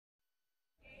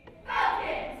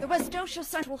The Westosha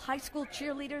Central High School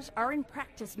cheerleaders are in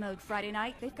practice mode Friday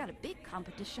night. They've got a big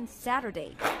competition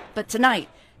Saturday. But tonight,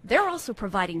 they're also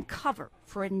providing cover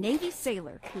for a Navy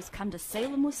sailor who's come to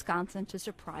Salem, Wisconsin to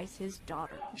surprise his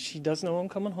daughter. She does know I'm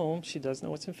coming home. She does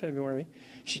know it's in February.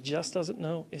 She just doesn't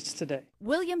know it's today.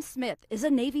 William Smith is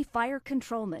a Navy fire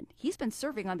controlman. He's been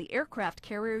serving on the aircraft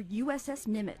carrier USS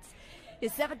Nimitz.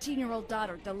 His 17-year-old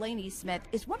daughter, Delaney Smith,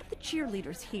 is one of the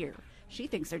cheerleaders here. She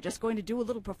thinks they're just going to do a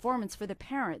little performance for the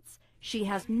parents. She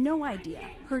has no idea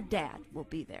her dad will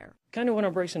be there. Kind of what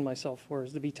I'm bracing myself for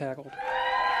is to be tackled.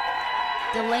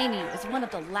 Delaney is one of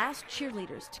the last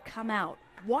cheerleaders to come out.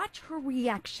 Watch her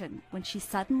reaction when she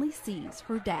suddenly sees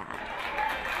her dad.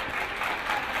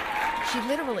 She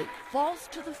literally falls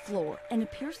to the floor and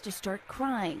appears to start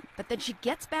crying, but then she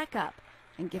gets back up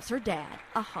and gives her dad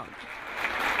a hug.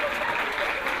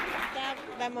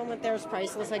 That moment there was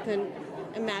priceless. I couldn't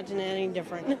imagine it any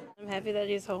different. I'm happy that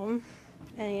he's home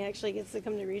and he actually gets to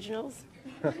come to regionals.